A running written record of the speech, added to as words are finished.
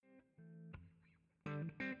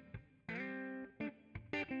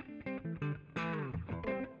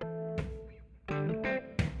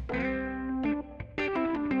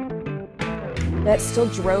that still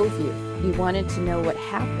drove you. You wanted to know what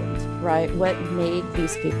happened, right? What made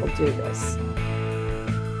these people do this?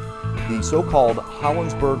 The so-called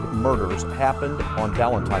Hollinsburg murders happened on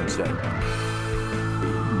Valentine's Day.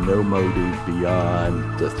 No motive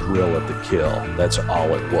beyond the thrill of the kill. That's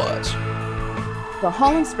all it was. The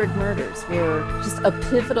Hollinsburg murders were just a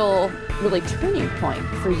pivotal, really turning point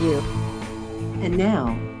for you. And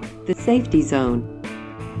now, the Safety Zone.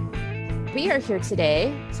 We are here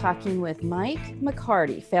today talking with Mike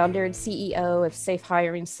McCarty, founder and CEO of Safe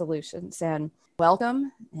Hiring Solutions. And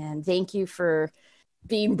welcome, and thank you for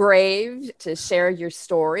being brave to share your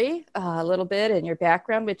story a little bit and your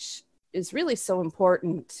background, which is really so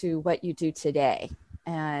important to what you do today.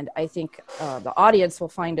 And I think the audience will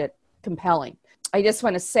find it compelling. I just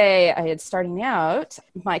want to say, starting out,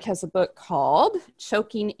 Mike has a book called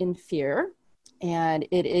Choking in Fear, and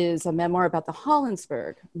it is a memoir about the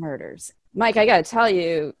Hollinsburg murders. Mike, I got to tell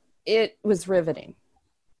you, it was riveting.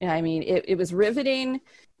 I mean, it was riveting,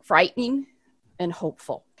 frightening, and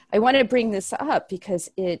hopeful. I wanted to bring this up because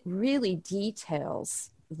it really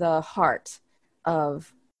details the heart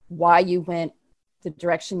of why you went the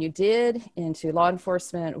direction you did into law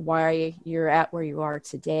enforcement, why you're at where you are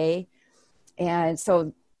today. And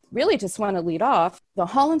so really just want to lead off. The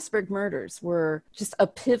Hollinsburg murders were just a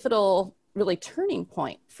pivotal, really turning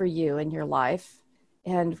point for you in your life,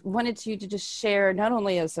 and wanted you to just share not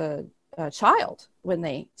only as a child when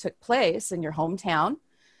they took place in your hometown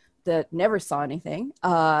that never saw anything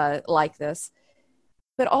like this,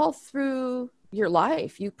 but all through your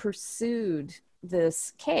life, you pursued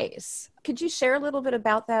this case. Could you share a little bit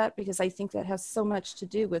about that? Because I think that has so much to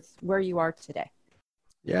do with where you are today.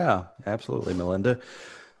 Yeah, absolutely, Melinda.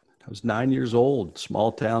 I was 9 years old,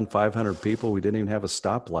 small town, 500 people. We didn't even have a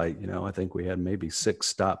stoplight. I think we had maybe 6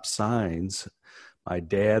 stop signs. My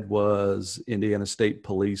dad was Indiana State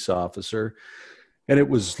Police officer, and it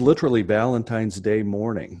was literally Valentine's Day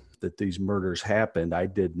morning that these murders happened. I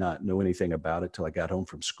did not know anything about it till I got home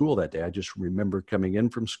from school that day. I just remember coming in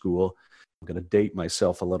from school. I'm going to date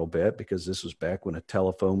myself a little bit because this was back when a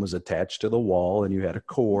telephone was attached to the wall and you had a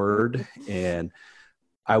cord. And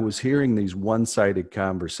I was hearing these one-sided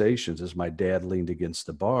conversations as my dad leaned against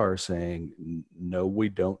the bar saying, no, we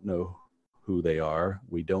don't know who they are.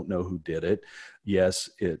 We don't know who did it. Yes,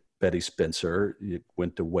 Betty Spencer. It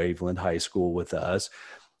went to Waveland High School with us.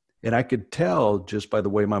 And I could tell just by the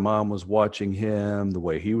way my mom was watching him, the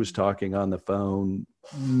way he was talking on the phone,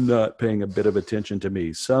 not paying a bit of attention to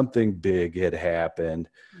me. Something big had happened,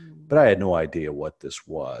 but I had no idea what this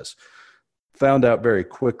was. Found out very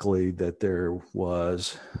quickly that there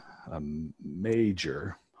was a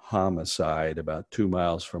major homicide about 2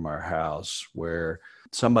 miles from our house where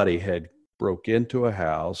somebody had broke into a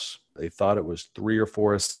house. They thought it was 3 or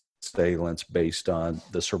 4 assailants based on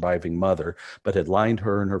the surviving mother, but had lined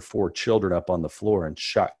her and her 4 children up on the floor and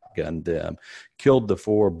shotgunned them, killed the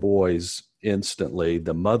 4 boys instantly.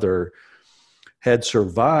 The mother had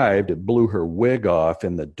survived. It blew her wig off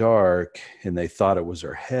in the dark, and they thought it was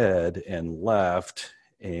her head and left,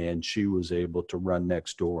 and she was able to run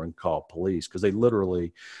next door and call police because they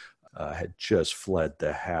literally had just fled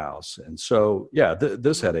the house. And so, yeah,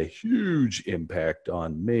 this had a huge impact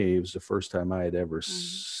on me. It was the first time I had ever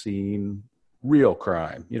seen real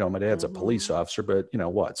crime. My dad's a police officer, but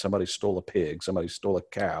what? Somebody stole a pig, somebody stole a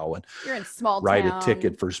cow, and you're in small write town. a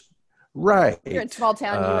ticket for. Right. You're in small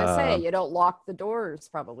town USA. You don't lock the doors,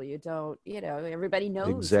 probably. You don't, everybody knows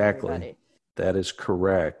exactly. Everybody. That is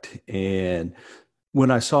correct. And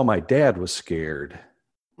when I saw my dad was scared,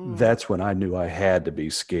 that's when I knew I had to be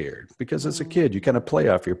scared, because as a kid, you kind of play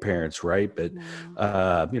off your parents, right? But,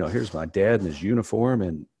 here's my dad in his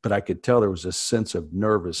uniform, but I could tell there was a sense of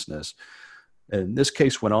nervousness. And this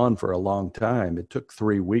case went on for a long time. It took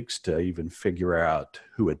 3 weeks to even figure out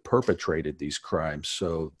who had perpetrated these crimes.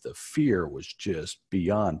 So the fear was just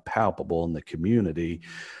beyond palpable in the community.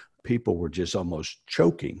 People were just almost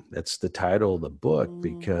choking. That's the title of the book,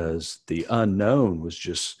 because the unknown was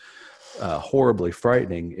just horribly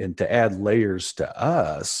frightening. And to add layers to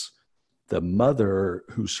us, the mother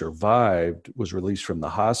who survived was released from the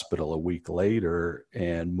hospital a week later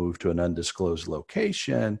and moved to an undisclosed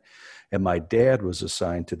location. And my dad was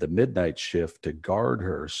assigned to the midnight shift to guard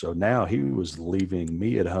her. So now he was leaving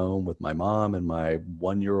me at home with my mom and my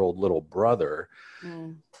 1-year-old little brother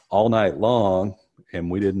all night long.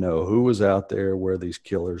 And we didn't know who was out there, where these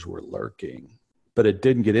killers were lurking. But it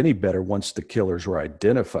didn't get any better once the killers were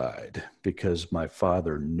identified, because my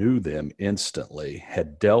father knew them instantly,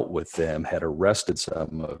 had dealt with them, had arrested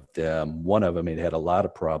some of them. One of them he had a lot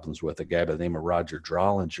of problems with, a guy by the name of Roger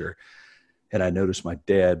Drollinger. And I noticed my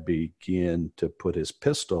dad begin to put his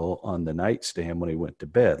pistol on the nightstand when he went to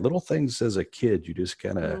bed. Little things as a kid, you just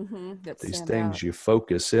kind of, these things out. you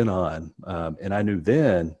focus in on. And I knew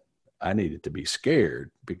then I needed to be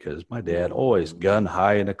scared because my dad always gun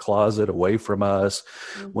high in a closet away from us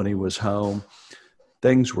when he was home.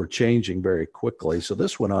 Things were changing very quickly. So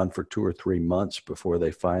this went on for 2 or 3 months before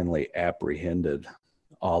they finally apprehended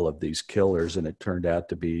all of these killers. And it turned out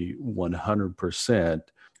to be 100%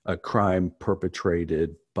 a crime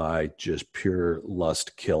perpetrated by just pure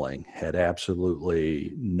lust killing. Had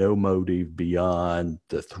absolutely no motive beyond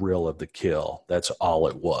the thrill of the kill. That's all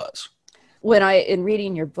it was. In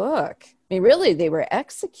reading your book, I mean, really, they were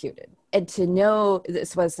executed. And to know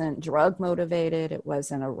this wasn't drug motivated, it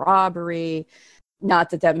wasn't a robbery. Not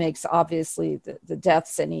that that makes, obviously, the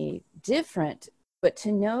deaths any different, but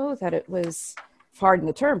to know that it was, pardon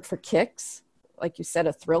the term, for kicks, like you said,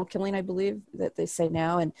 a thrill killing, I believe that they say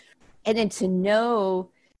now. And then to know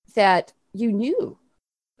that you knew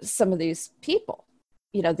some of these people,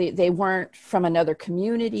 you know, they weren't from another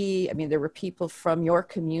community. I mean, there were people from your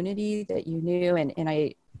community that you knew. And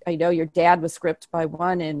I know your dad was gripped by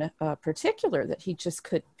one in particular that he just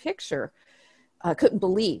couldn't picture, couldn't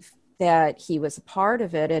believe that he was a part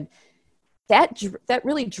of it. And that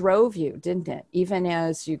really drove you, didn't it? Even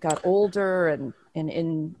as you got older and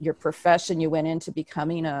in your profession, you went into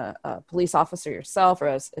becoming a police officer yourself,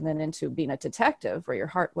 and then into being a detective, where your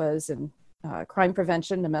heart was in crime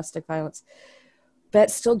prevention, domestic violence. That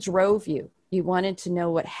still drove you. You wanted to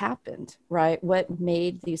know what happened, right? What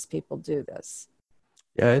made these people do this?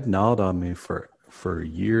 Yeah, it gnawed on me for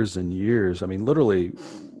years and years. I mean, literally,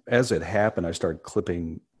 as it happened, I started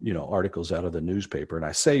clipping, articles out of the newspaper, and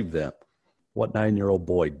I saved them. What 9-year-old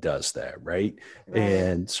boy does that, right?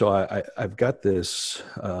 And so I've got this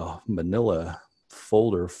manila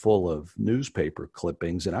folder full of newspaper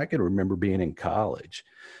clippings, and I can remember being in college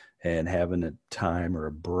and having a time or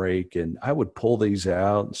a break, and I would pull these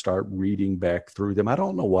out and start reading back through them. I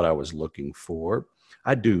don't know what I was looking for.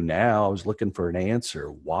 I do now. I was looking for an answer.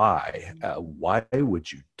 Why? Why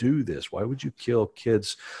would you do this? Why would you kill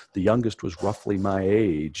kids? The youngest was roughly my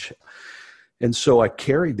age. And so I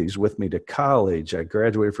carried these with me to college. I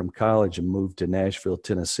graduated from college and moved to Nashville,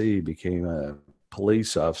 Tennessee, became a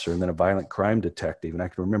police officer and then a violent crime detective. And I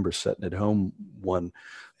can remember sitting at home one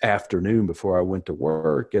afternoon before I went to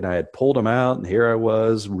work, and I had pulled them out, and here I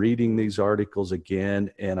was reading these articles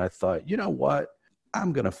again. And I thought, you know what?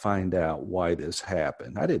 I'm going to find out why this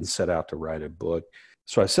happened. I didn't set out to write a book.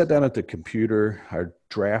 So I sat down at the computer. I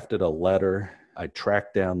drafted a letter. I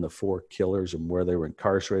tracked down the 4 killers and where they were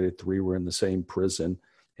incarcerated. 3 were in the same prison.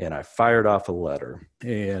 And I fired off a letter.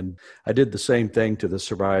 And I did the same thing to the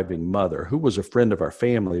surviving mother, who was a friend of our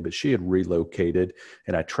family, but she had relocated.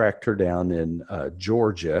 And I tracked her down in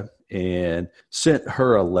Georgia and sent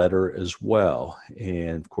her a letter as well.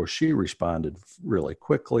 And of course, she responded really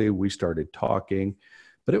quickly. We started talking,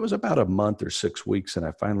 but it was about a month or 6 weeks. And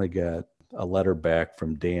I finally got a letter back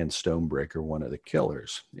from Dan Stonebreaker, one of the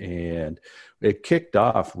killers. And it kicked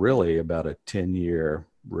off really about a 10-year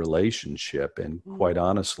relationship, and quite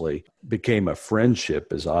honestly became a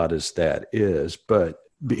friendship, as odd as that is. But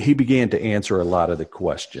he began to answer a lot of the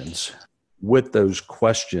questions. With those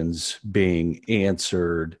questions being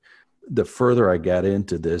answered, the further I got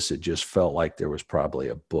into this, it just felt like there was probably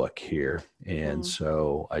a book here. And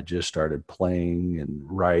so I just started playing and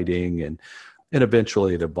writing, and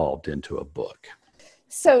eventually it evolved into a book.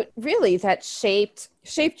 So really that shaped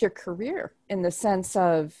your career in the sense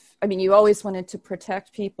of, I mean, you always wanted to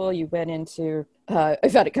protect people. You went into, I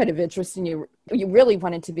found it kind of interesting. You really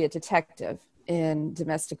wanted to be a detective in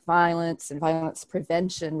domestic violence, and violence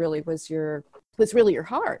prevention really was really your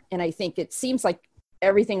heart. And I think it seems like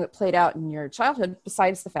everything that played out in your childhood,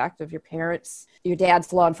 besides the fact of your parents, your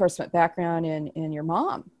dad's law enforcement background, and your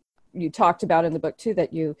mom. You talked about in the book too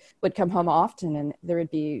that you would come home often and there would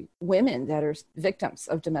be women that are victims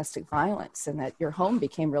of domestic violence, and that your home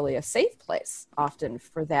became really a safe place often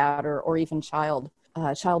for that, or even child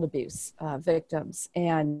abuse victims.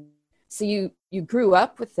 And so you grew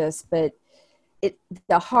up with this, but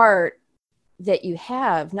the heart that you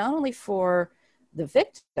have, not only for the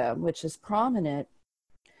victim, which is prominent,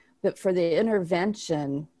 but for the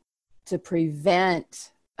intervention to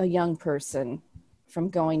prevent a young person from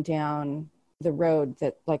going down the road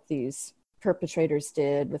that like these perpetrators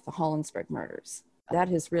did with the Hollinsburg murders. That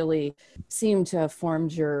has really seemed to have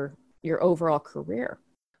formed your overall career.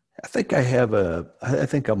 I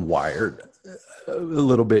think I'm wired a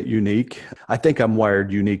little bit unique. I think I'm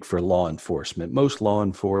wired unique for law enforcement. Most law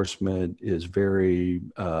enforcement is very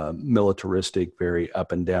militaristic, very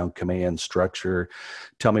up and down command structure.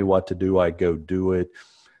 Tell me what to do, I go do it.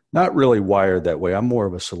 Not really wired that way. I'm more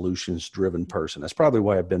of a solutions driven person. That's probably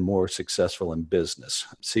why I've been more successful in business.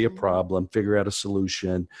 See a problem, figure out a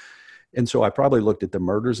solution. And so I probably looked at the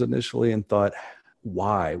murders initially and thought,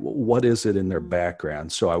 why? What is it in their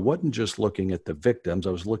background? So I wasn't just looking at the victims.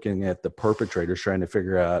 I was looking at the perpetrators, trying to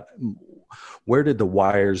figure out where did the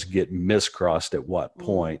wires get miscrossed at what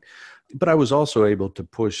point. But I was also able to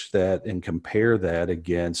push that and compare that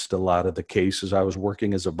against a lot of the cases. I was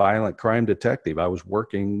working as a violent crime detective. I was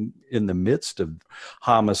working in the midst of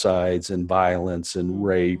homicides and violence and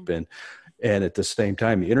rape and at the same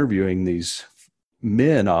time interviewing these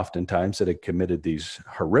men oftentimes that had committed these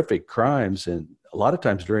horrific crimes. And a lot of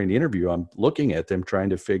times during the interview, I'm looking at them trying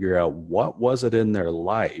to figure out what was it in their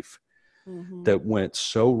life that went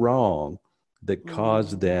so wrong that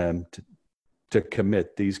caused them to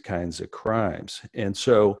commit these kinds of crimes. And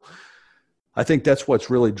so I think that's what's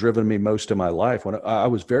really driven me most of my life. When I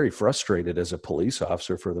was very frustrated as a police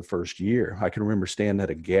officer for the first year, I can remember standing at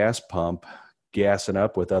a gas pump, gassing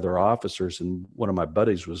up with other officers, and one of my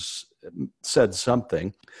buddies said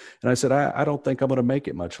something, and I said, I don't think I'm going to make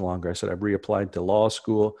it much longer. I said, I've reapplied to law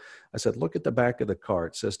school. I said, look at the back of the car.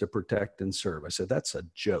 It says to protect and serve. I said, that's a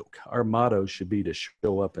joke. Our motto should be to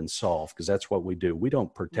show up and solve, because that's what we do. We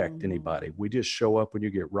don't protect anybody. We just show up when you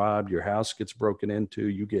get robbed, your house gets broken into,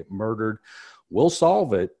 you get murdered. We'll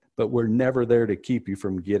solve it, but we're never there to keep you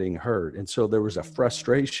from getting hurt. And so there was a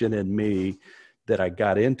frustration in me that I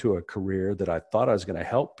got into a career that I thought I was going to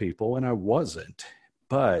help people, and I wasn't.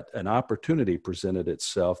 But an opportunity presented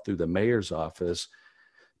itself through the mayor's office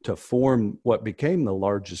to form what became the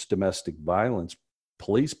largest domestic violence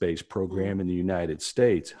police-based program in the United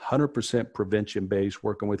States, 100% prevention-based,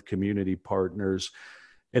 working with community partners.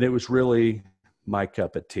 And it was really my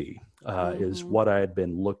cup of tea, is what I had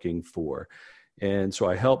been looking for. And so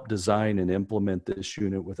I helped design and implement this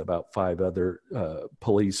unit with about 5 other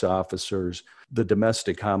police officers. The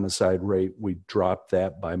domestic homicide rate, we dropped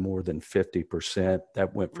that by more than 50%.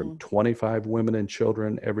 That went from 25 women and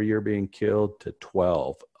children every year being killed to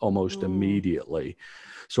 12 almost immediately.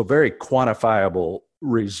 So very quantifiable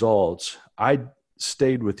results. I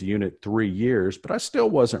stayed with the unit 3 years, but I still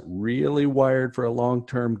wasn't really wired for a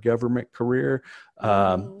long-term government career.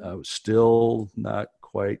 I was still not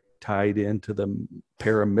quite tied into the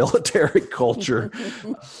paramilitary culture.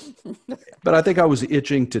 But I think I was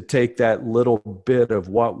itching to take that little bit of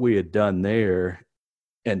what we had done there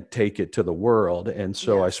and take it to the world. And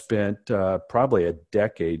so I spent probably a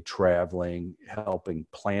decade traveling, helping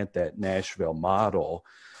plant that Nashville model.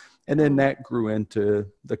 And then that grew into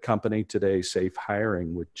the company today, Safe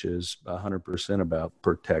Hiring, which is 100% about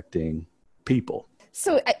protecting people.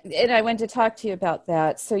 So, and I went to talk to you about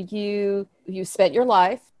that. So you spent your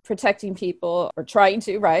life protecting people, or trying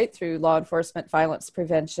to, right, through law enforcement, violence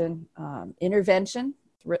prevention, intervention,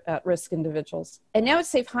 at-risk individuals. And now at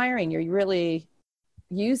Safe Hiring, you're really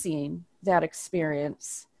using that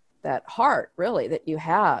experience, that heart, really, that you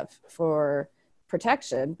have for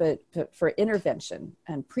protection, but for intervention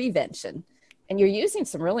and prevention. And you're using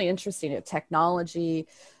some really interesting technology,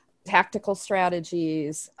 tactical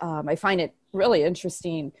strategies. I find it really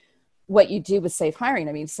interesting what you do with Safe Hiring.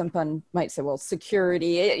 I mean, someone might say, well,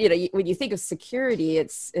 security, when you think of security,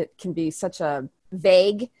 it can be such a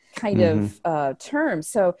vague kind of term.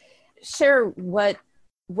 So share what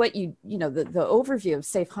the overview of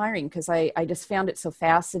Safe Hiring, because I just found it so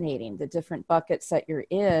fascinating, the different buckets that you're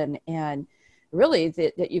in, and really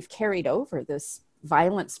that you've carried over this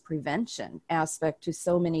violence prevention aspect to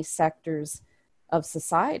so many sectors of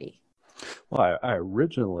society. Well, I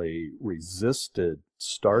originally resisted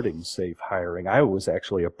starting Safe Hiring. I was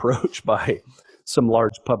actually approached by some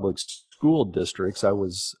large public school districts. I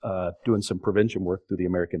was doing some prevention work through the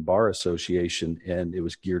American Bar Association, and it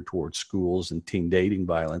was geared towards schools and teen dating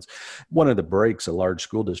violence. One of the breaks, a large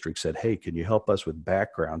school district said, hey, can you help us with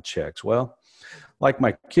background checks? Well, like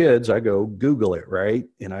my kids, I go Google it, right?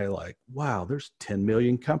 And I wow, there's 10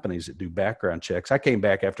 million companies that do background checks. I came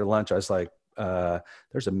back after lunch. I was like,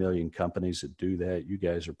 there's 1 million companies that do that. You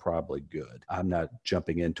guys are probably good. I'm not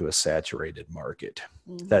jumping into a saturated market.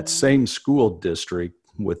 That same school district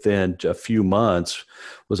within a few months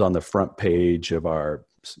was on the front page of our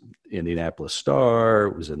Indianapolis Star.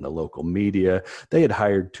 It was in the local media. They had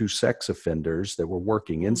hired 2 sex offenders that were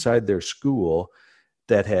working inside their school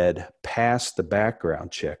that had passed the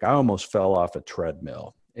background check. I almost fell off a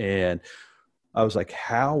treadmill. And I was like,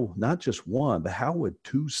 how, not just one, but how would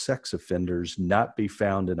two sex offenders not be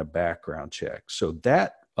found in a background check? So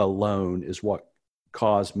that alone is what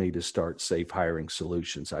caused me to start Safe Hiring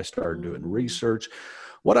Solutions. I started doing research.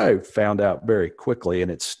 What I found out very quickly,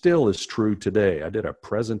 and it still is true today, I did a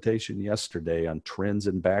presentation yesterday on trends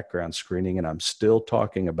in background screening, and I'm still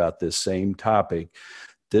talking about this same topic.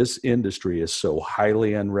 This industry is so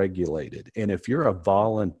highly unregulated. And if you're a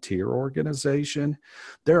volunteer organization,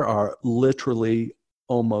 there are literally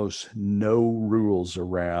almost no rules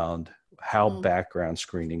around how background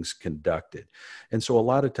screening is conducted. And so a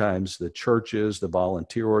lot of times the churches, the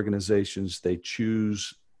volunteer organizations, they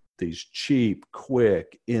choose these cheap,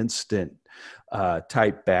 quick, instant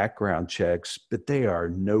type background checks, but they are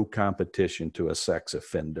no competition to a sex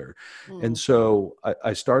offender. And so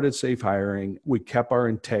I started Safe Hiring. We kept our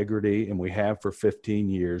integrity, and we have for 15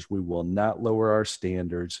 years. We will not lower our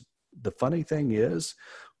standards. The funny thing is,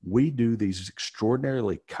 we do these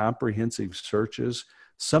extraordinarily comprehensive searches,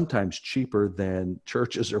 sometimes cheaper than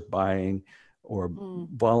churches are buying or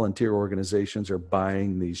volunteer organizations are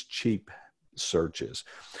buying these cheap searches.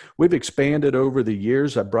 We've expanded over the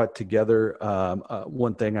years. I brought together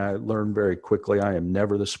one thing I learned very quickly. I am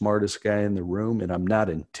never the smartest guy in the room, and I'm not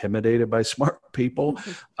intimidated by smart people.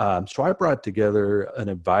 So I brought together an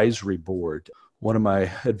advisory board. One of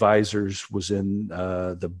my advisors was in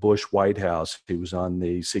the Bush White House. He was on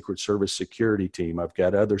the Secret Service security team. I've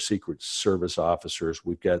got other Secret Service officers.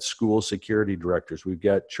 We've got school security directors. We've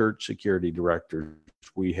got church security directors.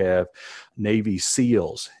 We have Navy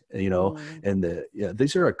SEALs, and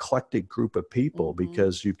these are an eclectic group of people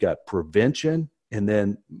because you've got prevention. And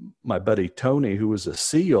then my buddy Tony, who was a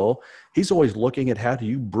SEAL, he's always looking at how do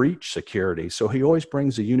you breach security. So he always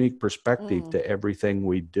brings a unique perspective to everything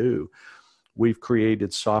we do. We've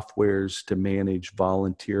created softwares to manage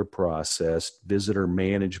volunteer process, visitor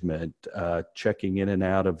management, checking in and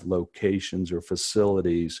out of locations or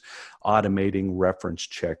facilities, automating reference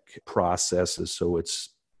check processes so it's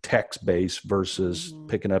text-based versus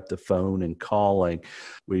picking up the phone and calling.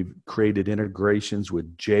 We've created integrations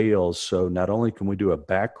with jails. So not only can we do a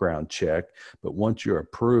background check, but once you're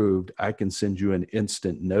approved, I can send you an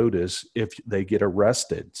instant notice if they get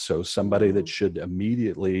arrested. So somebody that should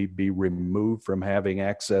immediately be removed from having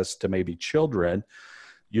access to maybe children,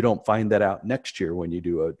 you don't find that out next year when you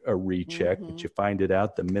do a recheck, but you find it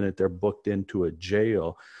out the minute they're booked into a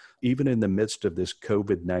jail. Even in the midst of this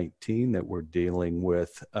COVID-19 that we're dealing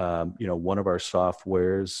with, one of our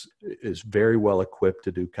softwares is very well equipped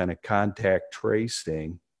to do kind of contact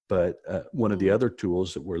tracing. But one of the other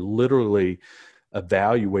tools that we're literally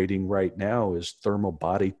evaluating right now is thermal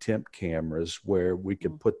body temp cameras, where we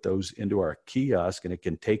can put those into our kiosk and it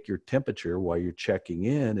can take your temperature while you're checking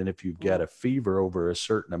in. And if you've got a fever over a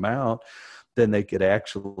certain amount, then they could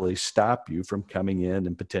actually stop you from coming in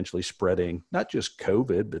and potentially spreading not just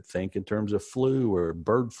COVID, but think in terms of flu or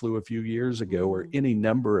bird flu a few years ago, or any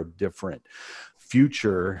number of different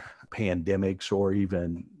future pandemics, or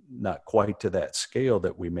even not quite to that scale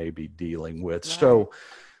that we may be dealing with. Right. So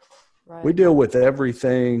we deal with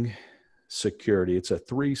everything security. It's a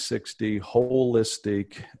 360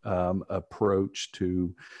 holistic approach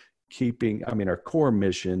to keeping, our core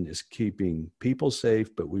mission is keeping people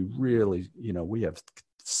safe, but we really, we have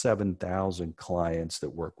 7,000 clients that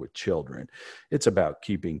work with children. It's about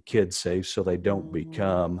keeping kids safe so they don't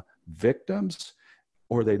become victims,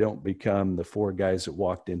 or they don't become the four guys that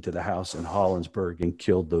walked into the house in Hollinsburg and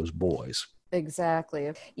killed those boys. Exactly.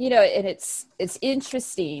 And it's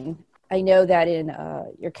interesting. I know that in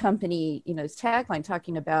your company, tagline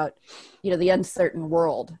talking about, the uncertain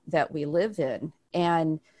world that we live in.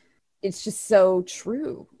 And it's just so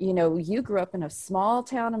true. You grew up in a small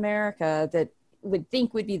town America that would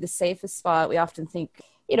think would be the safest spot. We often think,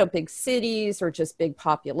 big cities or just big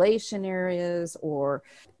population areas, or,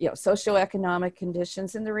 socioeconomic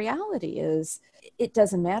conditions. And the reality is it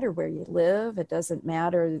doesn't matter where you live. It doesn't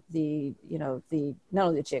matter not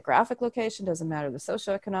only the geographic location, doesn't matter the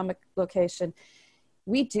socioeconomic location.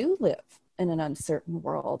 We do live in an uncertain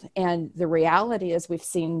world. And the reality is we've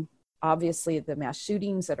seen, obviously, the mass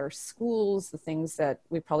shootings at our schools, the things that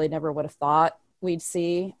we probably never would have thought we'd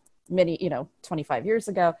see 25 years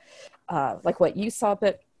ago, like what you saw,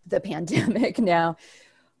 but the pandemic now.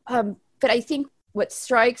 But I think what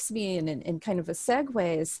strikes me in kind of a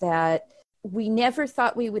segue is that we never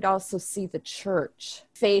thought we would also see the church,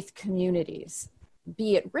 faith communities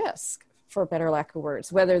be at risk, for better lack of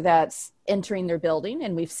words, whether that's entering their building,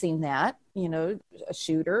 and we've seen that, a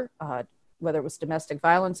shooter, whether it was domestic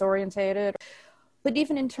violence orientated, but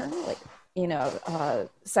even internally,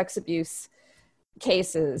 sex abuse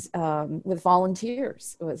cases with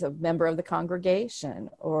volunteers, was a member of the congregation,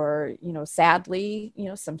 or, sadly,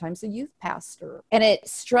 sometimes a youth pastor. And it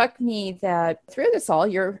struck me that through this all,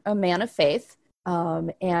 you're a man of faith,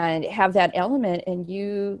 and have that element. And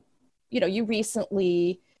you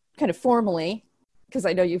recently kind of formally, because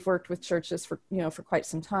I know you've worked with churches for quite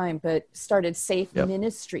some time, but started Safe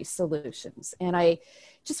Ministry Solutions. And I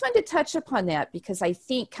just wanted to touch upon that, because I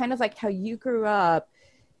think kind of like how you grew up,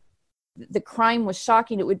 the crime was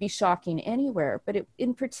shocking. It would be shocking anywhere, but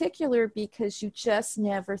in particular, because you just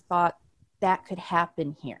never thought that could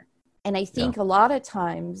happen here. And I think a lot of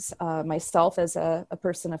times, myself as a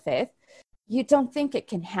person of faith, you don't think it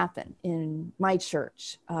can happen in my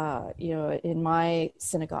church, in my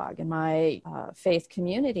synagogue, in my faith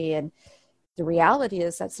community. And the reality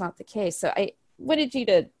is that's not the case. So I wanted you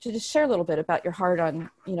to just share a little bit about your heart on,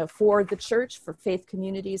 for the church, for faith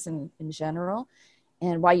communities in general,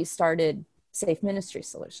 and why you started Safe Ministry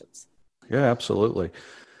Solutions. Yeah, absolutely.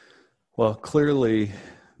 Well, clearly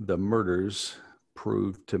the murders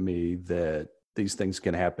proved to me that these things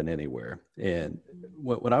can happen anywhere. And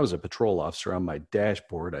when I was a patrol officer, on my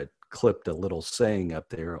dashboard, I clipped a little saying up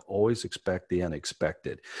there: always expect the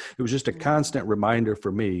unexpected. It was just a constant reminder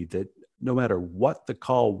for me that no matter what the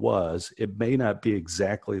call was, it may not be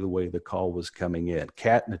exactly the way the call was coming in.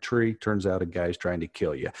 Cat in a tree, turns out a guy's trying to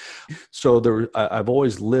kill you. So I've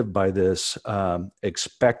always lived by this,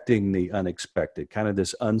 expecting the unexpected, kind of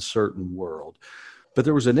this uncertain world. But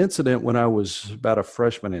there was an incident when I was about a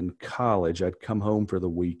freshman in college. I'd come home for the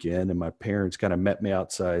weekend, and my parents kind of met me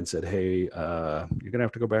outside and said, "Hey, you're going to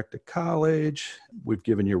have to go back to college. We've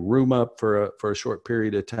given your room up for a short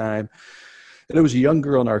period of time." And it was a young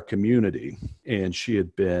girl in our community, and she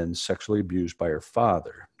had been sexually abused by her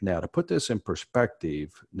father. Now, to put this in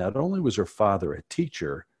perspective, not only was her father a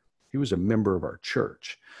teacher, he was a member of our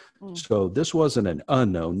church. So this wasn't an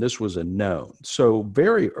unknown, this was a known. So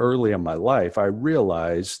very early in my life, I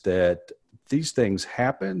realized that these things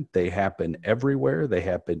happen. They happen everywhere. They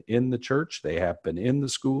happen in the church. They happen in the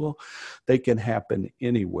school. They can happen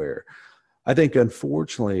anywhere. I think,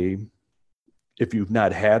 unfortunately, if you've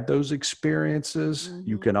not had those experiences,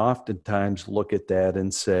 you can oftentimes look at that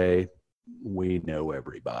and say, we know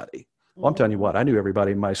everybody. Well, I'm telling you what, I knew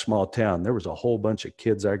everybody in my small town. There was a whole bunch of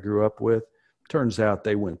kids I grew up with. Turns out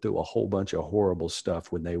they went through a whole bunch of horrible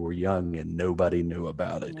stuff when they were young, and nobody knew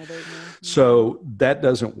about it. So that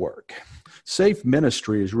doesn't work. Safe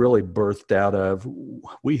Ministry is really birthed out of,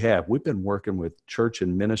 we've been working with church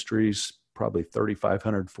and ministries, probably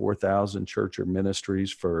 3,500, 4,000 church or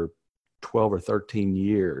ministries for 12 or 13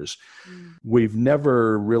 years. We've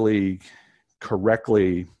never really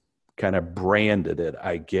correctly kind of branded it,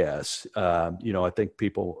 I guess. I think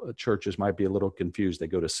churches might be a little confused. They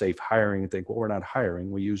go to Safe Hiring and think, well, we're not hiring,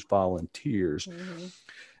 we use volunteers.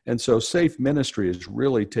 And so Safe Ministry has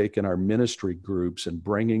really taken our ministry groups and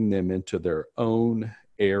bringing them into their own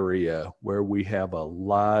area where we have a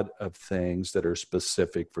lot of things that are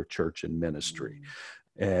specific for church and ministry.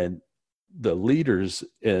 And the leaders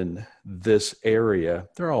in this area,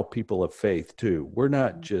 they're all people of faith too. We're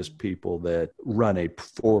not just people that run a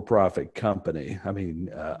for-profit company. I mean,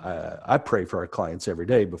 I pray for our clients every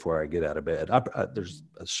day before I get out of bed. There's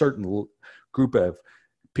a certain group of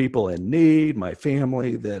people in need, my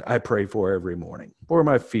family, that I pray for every morning before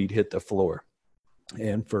my feet hit the floor.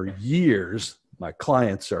 And for years, my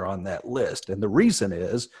clients are on that list. And the reason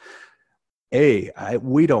is,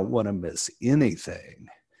 we don't want to miss anything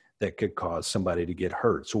that could cause somebody to get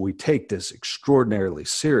hurt. So we take this extraordinarily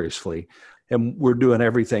seriously, and we're doing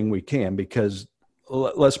everything we can, because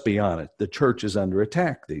let's be honest, the church is under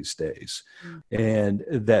attack these days. And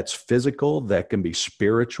that's physical, that can be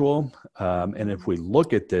spiritual. And if we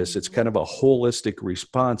look at this, it's kind of a holistic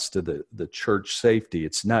response to the church safety.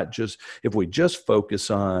 It's not just, if we just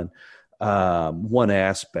focus on one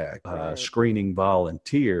aspect, screening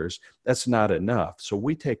volunteers, that's not enough. So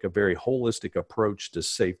we take a very holistic approach to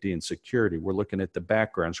safety and security. We're looking at the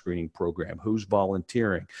background screening program. Who's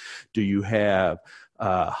volunteering? Do you have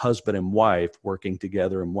husband and wife working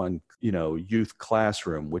together in one, youth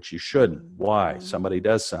classroom, which you shouldn't. Why? Somebody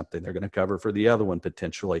does something, they're going to cover for the other one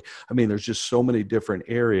potentially. I mean, there's just so many different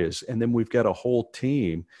areas. And then we've got a whole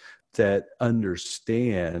team that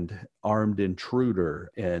understand armed intruder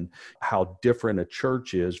and how different a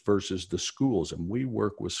church is versus the schools. And we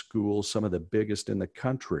work with schools, some of the biggest in the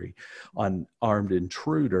country, on armed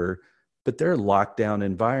intruder, but they're locked down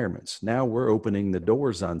environments. Now we're opening the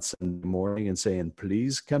doors on Sunday morning and saying,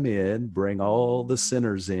 please come in, bring all the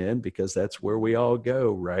sinners in, because that's where we all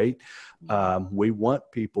go, right? We want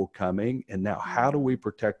people coming. And now how do we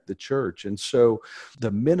protect the church? And so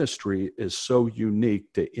the ministry is so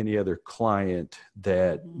unique to any other client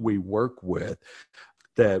that we work with,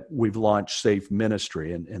 that we've launched Safe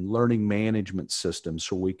Ministry and learning management systems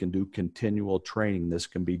so we can do continual training. This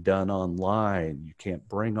can be done online. You can't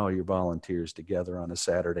bring all your volunteers together on a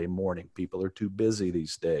Saturday morning. People are too busy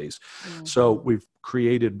these days. So we've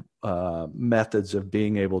created methods of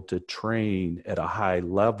being able to train at a high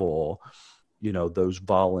level, you know, those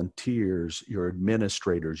volunteers, your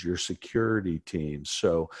administrators, your security teams.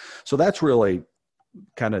 So that's really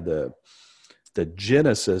kind of the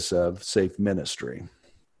genesis of Safe Ministry.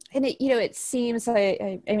 And it seems,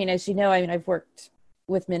 I mean, as you know, I've worked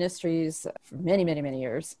with ministries for many, many, many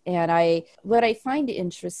years. And what I find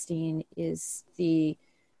interesting is the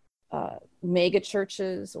mega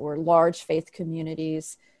churches or large faith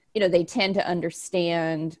communities, they tend to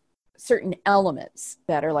understand certain elements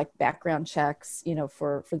better, like background checks,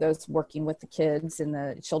 for those working with the kids in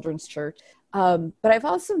the children's church. But I've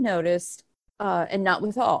also noticed, and not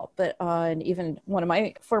with all, but on even one of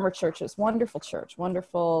my former churches, wonderful church,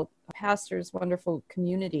 wonderful pastors, wonderful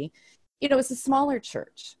community, it's a smaller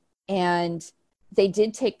church. And they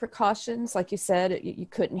did take precautions. Like you said, you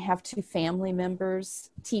couldn't have two family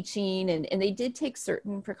members teaching, and they did take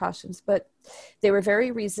certain precautions, but they were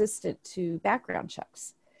very resistant to background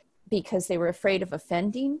checks because they were afraid of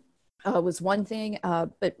offending, was one thing,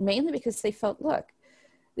 but mainly because they felt, look,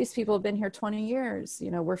 these people have been here 20 years,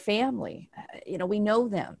 we're family, we know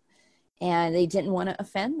them, and they didn't want to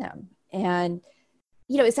offend them. And,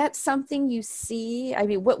 is that something you see? I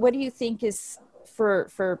mean, what do you think is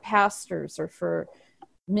for pastors or for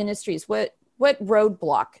ministries? What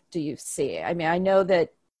roadblock do you see? I mean, I know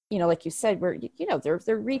that, like you said,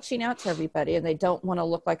 they're reaching out to everybody, and they don't want to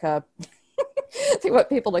look like they want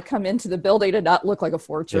people to come into the building and not look like a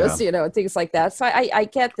fortress, and things like that. So I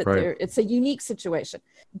get that it's a unique situation.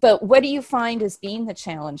 But what do you find as being the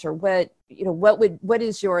challenge, or what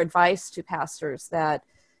is your advice to pastors that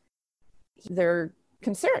they're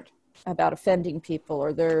concerned about offending people,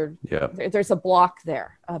 or there's a block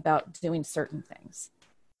there about doing certain things?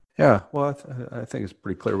 Yeah, well, I think it's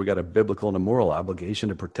pretty clear we got a biblical and a moral obligation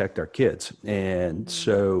to protect our kids. And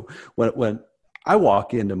so when I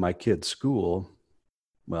walk into my kids' school,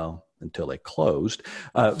 well, until they closed,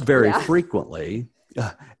 very frequently,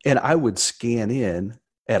 and I would scan in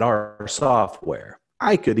at our software.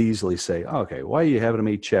 I could easily say, okay, why are you having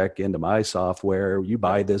me check into my software? You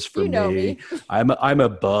buy this for me. I'm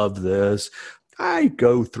above this. I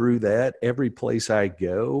go through that every place I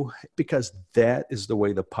go, because that is the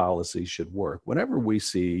way the policy should work. Whenever we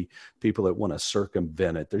see people that want to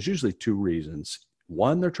circumvent it, there's usually two reasons.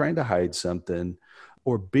 One, they're trying to hide something,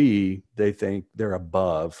 or B, they think they're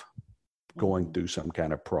above going through some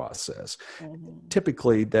kind of process.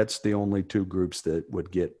 Typically, that's the only two groups that would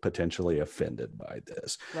get potentially offended by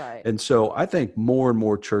this. Right. And so I think more and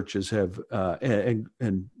more churches have,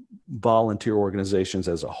 and volunteer organizations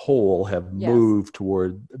as a whole have moved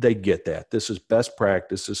toward, they get that. This is best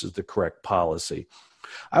practice. This is the correct policy.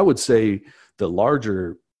 I would say the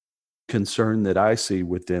larger concern that I see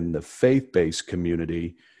within the faith-based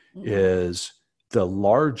community is the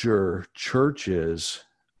larger churches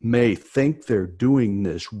may think they're doing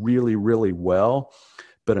this really, really well,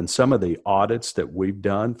 but in some of the audits that we've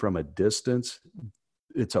done from a distance,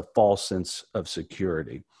 it's a false sense of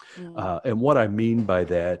security. And what I mean by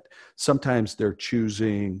that, sometimes they're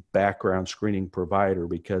choosing background screening provider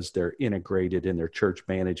because they're integrated in their church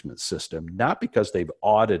management system, not because they've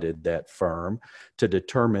audited that firm to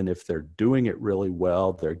determine if they're doing it really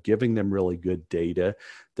well, they're giving them really good data.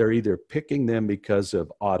 They're either picking them because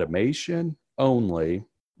of automation only,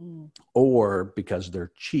 or because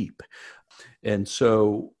they're cheap. And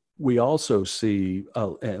so we also see,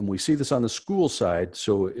 and we see this on the school side,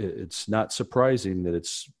 so it's not surprising that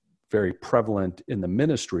it's very prevalent in the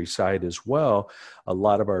ministry side as well. A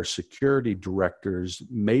lot of our security directors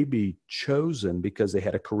may be chosen because they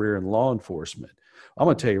had a career in law enforcement. I'm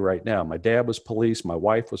going to tell you right now, my dad was police, my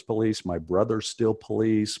wife was police, my brother's still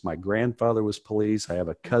police, my grandfather was police, I have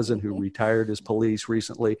a cousin who retired as police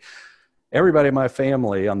recently. Everybody in my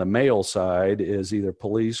family on the male side is either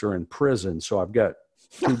police or in prison, so I've got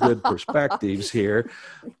two good perspectives here.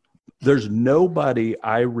 There's nobody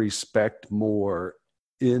I respect more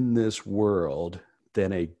in this world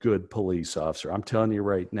than a good police officer. I'm telling you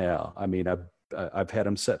right now. I mean, I've had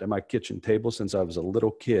them set at my kitchen table since I was a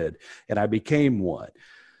little kid, and I became one.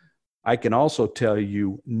 I can also tell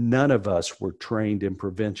you, none of us were trained in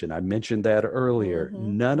prevention. I mentioned that earlier.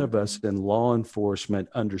 Mm-hmm. None of us in law enforcement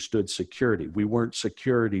understood security. We weren't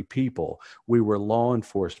security people. We were law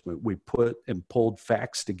enforcement. We put and pulled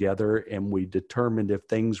facts together and we determined if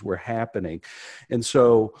things were happening. And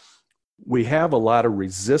so we have a lot of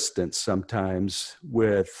resistance sometimes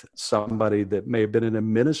with somebody that may have been an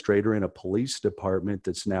administrator in a police department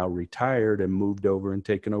that's now retired and moved over and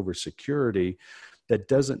taken over security. That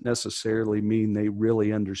doesn't necessarily mean they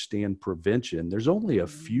really understand prevention. There's only a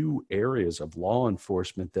few areas of law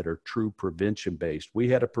enforcement that are true prevention based. We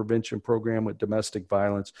had a prevention program with domestic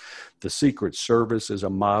violence. The Secret Service is a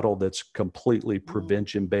model that's completely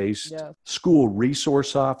prevention based. Yeah. School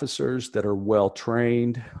resource officers that are well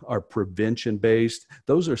trained are prevention based.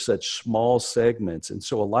 Those are such small segments. And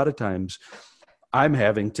so a lot of times I'm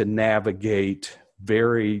having to navigate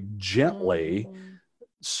very gently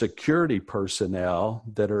security personnel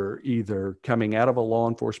that are either coming out of a law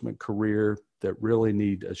enforcement career that really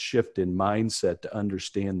need a shift in mindset to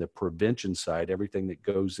understand the prevention side, everything that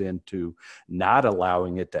goes into not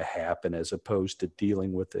allowing it to happen as opposed to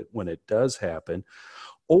dealing with it when it does happen,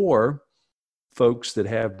 or folks that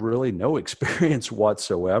have really no experience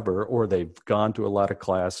whatsoever, or they've gone to a lot of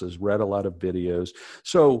classes, read a lot of videos.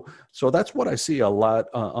 So that's what I see a lot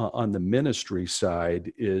on the ministry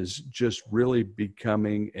side, is just really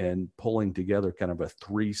becoming and pulling together kind of a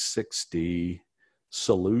 360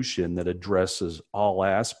 solution that addresses all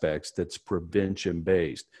aspects that's prevention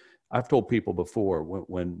based. I've told people before,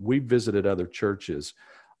 when we visited other churches,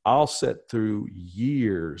 I'll sit through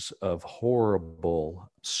years of horrible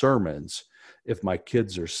sermons if my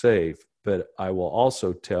kids are safe, but I will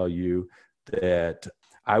also tell you that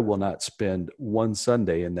I will not spend one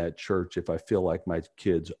Sunday in that church if I feel like my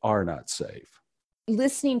kids are not safe.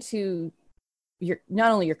 Listening to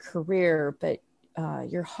not only your career, but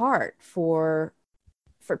your heart for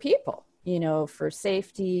people, for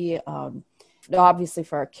safety, obviously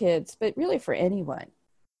for our kids, but really for anyone,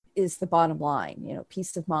 is the bottom line.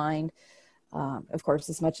 Peace of mind. Of course,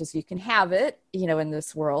 as much as you can have it, in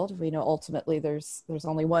this world, we know ultimately there's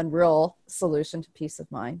only one real solution to peace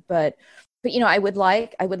of mind. But I would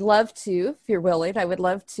love to, if you're willing, I would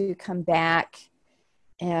love to come back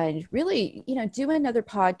and really, do another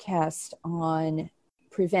podcast on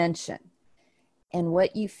prevention and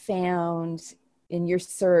what you found in your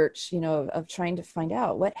search, of trying to find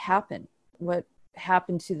out what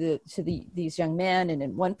happened to these young men. And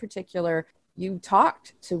in one particular, you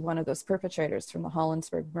talked to one of those perpetrators from the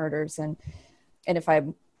Hollinsburg murders, and if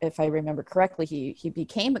I remember correctly, he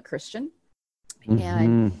became a Christian. Mm-hmm.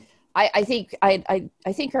 And I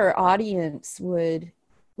think our audience would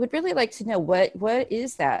really like to know what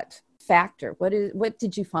is that factor? What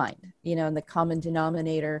did you find, in the common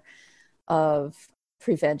denominator of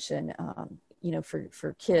prevention,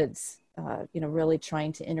 for kids, really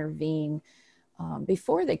trying to intervene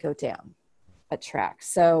before they go down a track.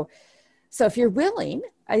 So if you're willing,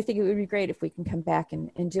 I think it would be great if we can come back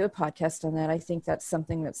and do a podcast on that. I think that's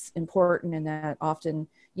something that's important, and that often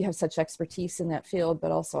you have such expertise in that field,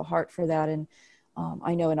 but also a heart for that. And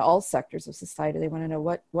I know in all sectors of society, they want to know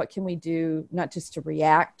what can we do, not just to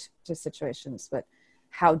react to situations, but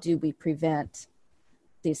how do we prevent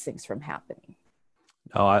these things from happening?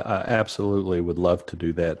 Oh, I absolutely would love to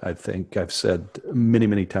do that. I think I've said many,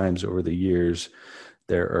 many times over the years,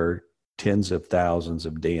 there are tens of thousands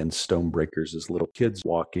of Dan Stonebreakers as little kids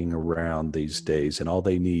walking around these days, and all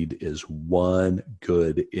they need is one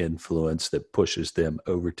good influence that pushes them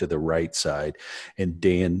over to the right side. And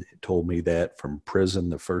Dan told me that from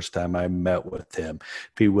prison the first time I met with him.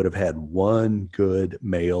 If he would have had one good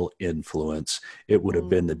male influence, it would have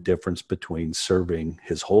been the difference between serving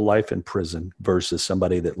his whole life in prison versus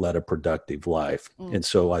somebody that led a productive life. And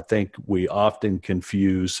so I think we often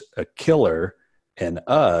confuse a killer and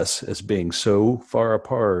us as being so far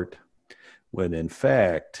apart, when in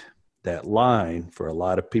fact that line for a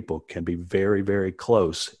lot of people can be very, very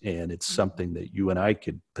close. And it's something that you and I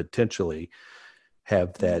could potentially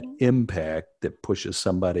have that impact that pushes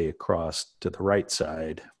somebody across to the right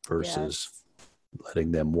side versus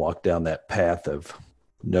letting them walk down that path of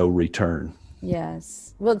no return.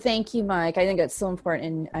 Yes. Well, thank you, Mike. I think that's so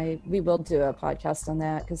important. And we will do a podcast on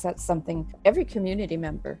that, because that's something every community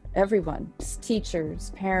member, everyone,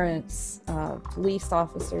 teachers, parents, police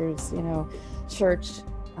officers, church,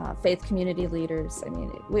 faith community leaders. I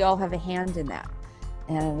mean, we all have a hand in that.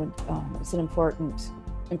 And it's an important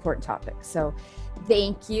topic. So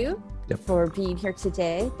thank you for being here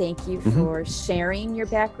today. Thank you for sharing your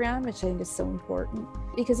background, which I think is so important,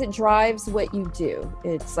 because it drives what you do.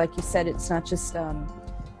 It's like you said, it's not just,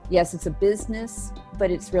 yes, it's a business,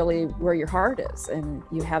 but it's really where your heart is, and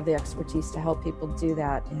you have the expertise to help people do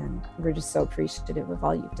that. And we're just so appreciative of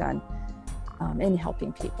all you've done in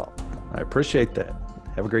helping people. I appreciate that.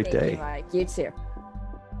 Have a great day. You, Mike. You too.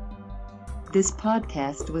 This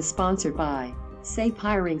podcast was sponsored by Safe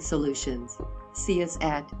Hiring Solutions. See us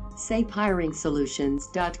at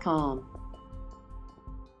safehiringsolutions.com.